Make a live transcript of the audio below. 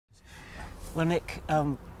Well, Nick,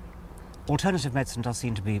 alternative medicine does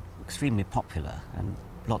seem to be extremely popular, and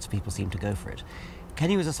lots of people seem to go for it. Can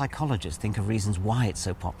you, as a psychologist, think of reasons why it's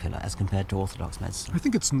so popular as compared to orthodox medicine? I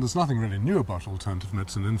think there's nothing really new about alternative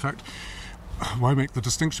medicine. In fact, why make the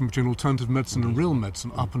distinction between alternative medicine and real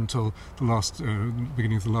medicine up until the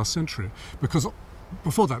beginning of the last century? Because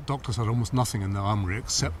before that, doctors had almost nothing in their armoury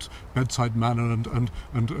except bedside manner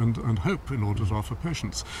and hope in order to offer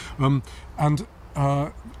patients. With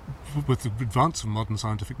the advance of modern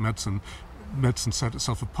scientific medicine set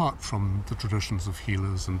itself apart from the traditions of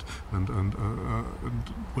healers and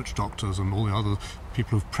witch doctors and all the other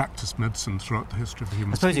people who've practiced medicine throughout the history of the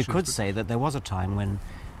human species. I suppose you could say that there was a time when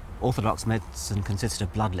orthodox medicine consisted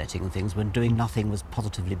of bloodletting and things, when doing nothing was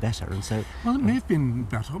positively better, and so... Well, it may have been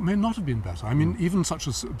better, it may not have been better. I mean, even such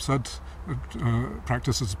as absurd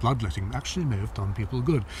practice as bloodletting actually may have done people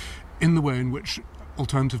good, in the way in which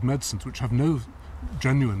alternative medicines, which have no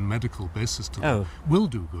genuine medical basis to them, will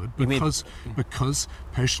do good because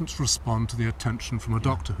patients respond to the attention from a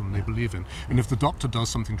doctor whom they believe in. And if the doctor does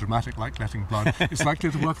something dramatic like letting blood, it's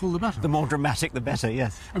likely to work all the better. The more dramatic, the better,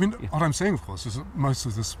 yes. I mean, what I'm saying, of course, is that most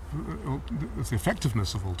of this, the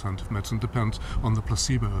effectiveness of alternative medicine depends on the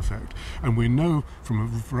placebo effect. And we know from a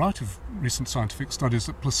variety of recent scientific studies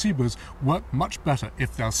that placebos work much better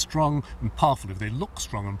if they're strong and powerful, if they look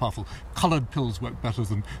strong and powerful. Coloured pills work better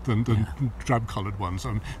than drab-coloured ones,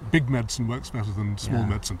 and big medicine works better than small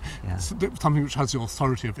medicine. Something which has the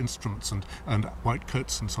authority of instruments and white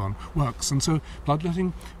coats and so on works, and so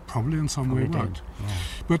bloodletting probably in some way worked.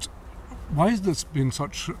 But why has this been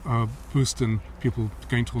such a boost in people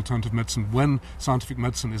going to alternative medicine when scientific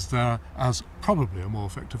medicine is there as probably a more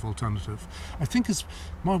effective alternative? I think it's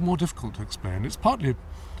more difficult to explain. It's partly,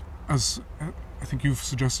 as I think you've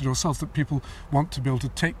suggested yourself, that people want to be able to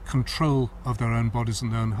take control of their own bodies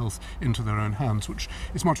and their own health into their own hands, which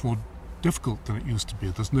is much more difficult than it used to be.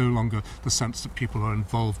 There's no longer the sense that people are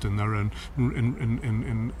involved in their own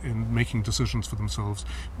in making decisions for themselves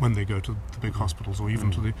when they go to the big hospitals or even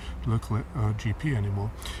to the local GP anymore.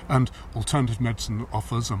 And alternative medicine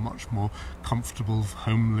offers a much more comfortable,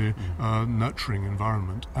 homely, nurturing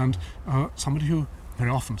environment, and somebody who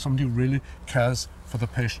really cares for the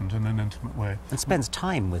patient in an intimate way. And spends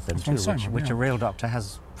time with them too, which a real doctor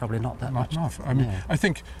has probably not that much. Not enough. I mean, I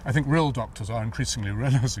think real doctors are increasingly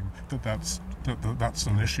realising that that's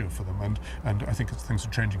an issue for them, and I think things are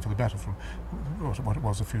changing for the better from what it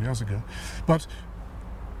was a few years ago. But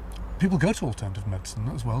people go to alternative medicine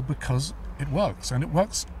as well because it works, and it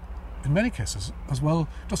works in many cases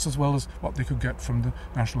just as well as what they could get from the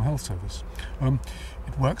National Health Service.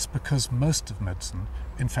 It works because most of medicine,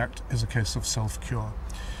 in fact, is a case of self-cure.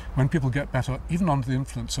 When people get better, even under the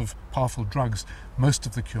influence of powerful drugs, most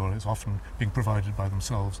of the cure is often being provided by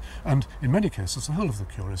themselves. And in many cases, the whole of the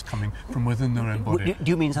cure is coming from within their own body. Do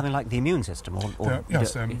you mean something like the immune system?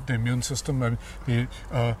 Yes, the immune system, the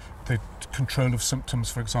control of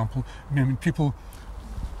symptoms, for example. I mean, people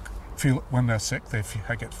feel, when they're sick, they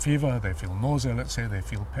get fever, they feel nausea, let's say, they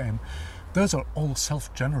feel pain. Those are all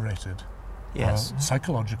self-generated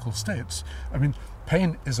psychological states. I mean,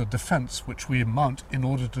 pain is a defence which we mount in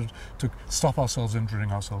order to stop ourselves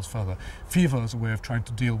injuring ourselves further. Fever is a way of trying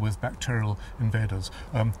to deal with bacterial invaders.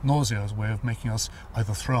 Nausea is a way of making us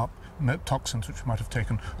either throw up toxins which we might have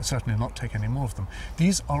taken, or certainly not take any more of them.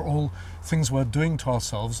 These are all things we're doing to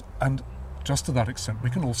ourselves, and just to that extent we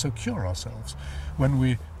can also cure ourselves. When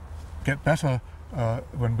we get better,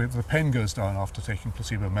 when the pain goes down after taking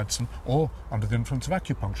placebo medicine, or under the influence of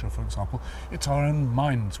acupuncture, for example, it's our own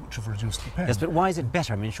minds which have reduced the pain. Yes, but why is it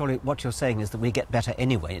better? I mean, surely what you're saying is that we get better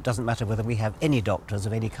anyway. It doesn't matter whether we have any doctors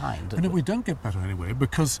of any kind. No, we don't get better anyway,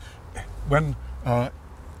 because when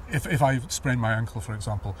if I sprain my ankle, for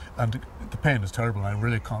example, and the pain is terrible and I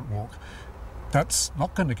really can't walk, that's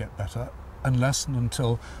not going to get better unless and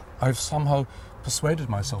until I've somehow persuaded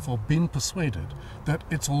myself, or been persuaded, that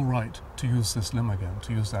it's all right to use this limb again,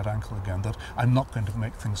 to use that ankle again, that I'm not going to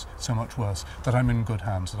make things so much worse, that I'm in good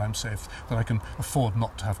hands, that I'm safe, that I can afford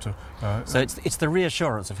not to have to... So it's the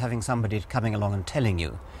reassurance of having somebody coming along and telling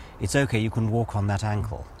you, it's okay, you can walk on that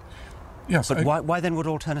ankle. Yes. But why then would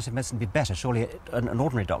alternative medicine be better? Surely an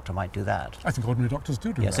ordinary doctor might do that. I think ordinary doctors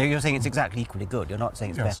do that. So you're saying it's exactly equally good, you're not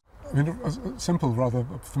saying it's better. I mean, a simple, rather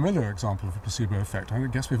familiar example of a placebo effect, I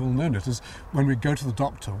guess we've all known it, is when we go to the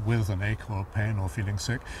doctor with an ache or pain or feeling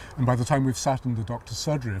sick, and by the time we've sat in the doctor's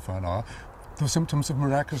surgery for an hour, the symptoms have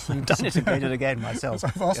miraculously disappeared. I've done it again myself.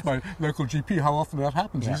 I've asked my local GP how often that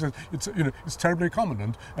happens. He says it's terribly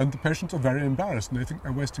common, and the patients are very embarrassed and they think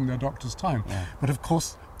they're wasting their doctor's time. But of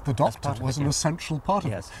course, the doctor was an essential part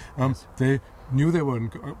of it. They knew they were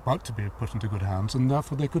about to be put into good hands, and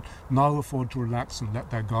therefore they could now afford to relax and let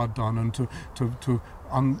their guard down and to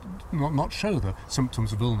not show the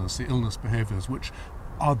symptoms of illness, the illness behaviours, which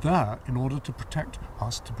are there in order to protect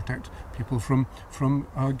us, to protect people from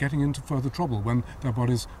getting into further trouble when their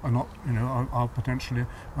bodies are not, are potentially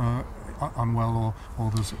unwell,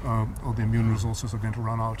 or the immune resources are going to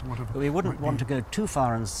run out, or whatever. We wouldn't want to go too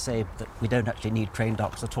far and say that we don't actually need trained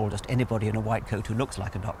doctors at all. Just anybody in a white coat who looks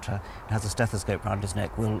like a doctor and has a stethoscope round his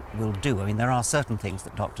neck will do. I mean, there are certain things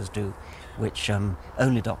that doctors do which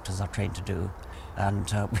only doctors are trained to do.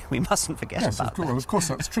 And we mustn't forget about that. Of course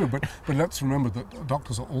that's true, but let's remember that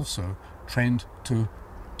doctors are also trained to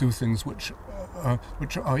do things which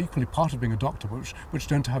are equally part of being a doctor, which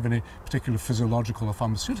don't have any particular physiological or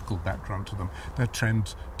pharmaceutical background to them. They're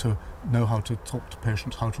trained to know how to talk to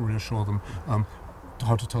patients, how to reassure them,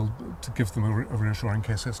 how to give them a reassuring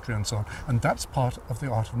case history and so on. And that's part of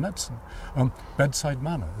the art of medicine. Bedside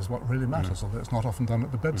manner is what really matters, although it's not often done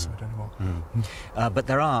at the bedside anymore. But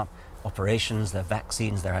there are operations, there are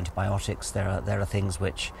vaccines, there are antibiotics, there are things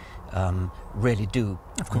which really do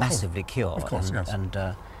massively cure. Of course, yes.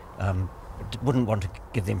 And wouldn't want to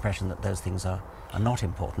give the impression that those things are not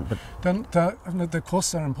important. But then, of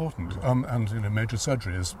course, they're important. And major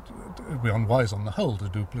surgery is, it would be unwise on the whole to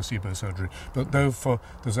do placebo surgery. But though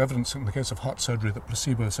there's evidence in the case of heart surgery that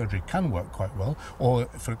placebo surgery can work quite well, or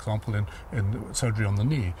for example in surgery on the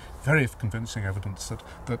knee, very convincing evidence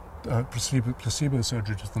that placebo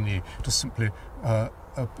surgery to the knee, just simply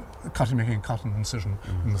making a cut and incision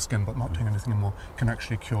in the skin but not doing anything more, can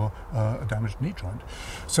actually cure a damaged knee joint.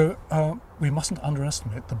 So we mustn't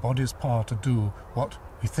underestimate the body's power to do what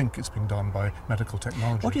we think is being done by medical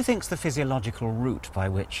technology. What do you think is the physiological route by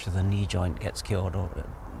which the knee joint gets cured, or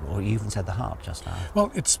you even said the heart just now?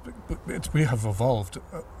 Well, we have evolved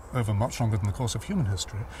over much longer than the course of human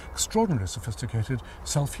history, extraordinarily sophisticated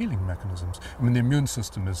self-healing mechanisms. I mean, the immune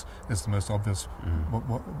system is the most obvious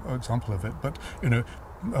example of it, but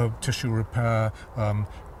tissue repair,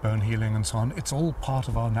 bone healing and so on, it's all part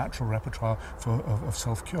of our natural repertoire of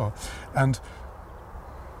self-cure. And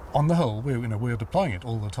on the whole, we're deploying it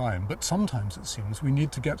all the time, but sometimes it seems we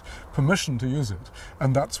need to get permission to use it,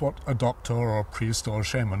 and that's what a doctor or a priest or a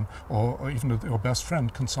shaman or even your best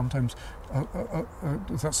friend can sometimes,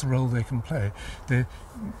 that's the role they can play. They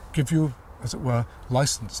give you, as it were,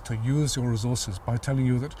 license to use your resources by telling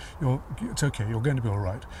you that it's okay, you're going to be all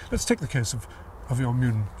right. Let's take the case of your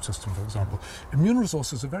immune system, for example. Immune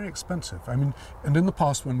resources are very expensive. I mean, and in the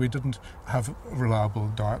past when we didn't have reliable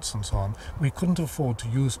diets and so on, we couldn't afford to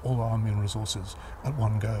use all our immune resources at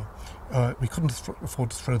one go. We couldn't afford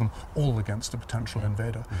to throw them all against a potential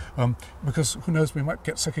invader, because who knows, we might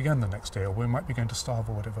get sick again the next day, or we might be going to starve,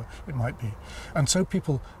 or whatever it might be. And so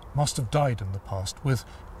people must have died in the past with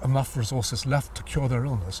enough resources left to cure their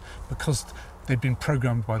illness, because they'd been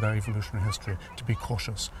programmed by their evolutionary history to be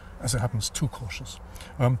cautious, as it happens, too cautious.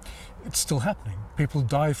 It's still happening. People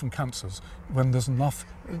die from cancers when there's enough,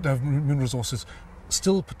 their immune resources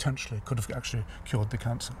still potentially could have actually cured the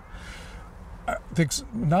cancer. The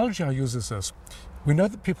analogy I use is this. We know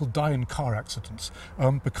that people die in car accidents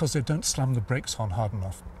because they don't slam the brakes on hard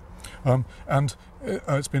enough. And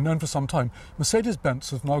it's been known for some time.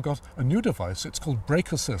 Mercedes-Benz has now got a new device. It's called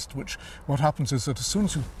brake assist, which what happens is that as soon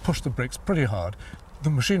as you push the brakes pretty hard, the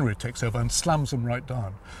machinery takes over and slams them right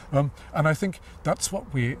down. And I think that's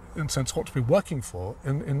what we, in a sense, ought to be working for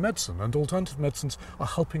in medicine. And alternative medicines are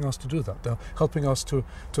helping us to do that. They're helping us to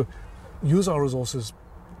use our resources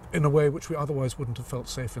in a way which we otherwise wouldn't have felt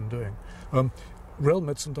safe in doing. Real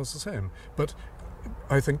medicine does the same. But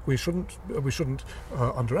I think we shouldn't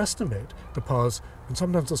underestimate the powers, and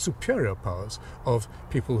sometimes the superior powers, of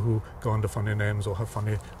people who go under funny names or have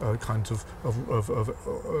funny kinds of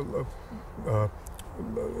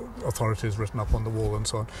authorities written up on the wall and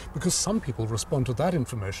so on, because some people respond to that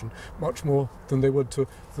information much more than they would to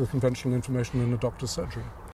the conventional information in a doctor's surgery.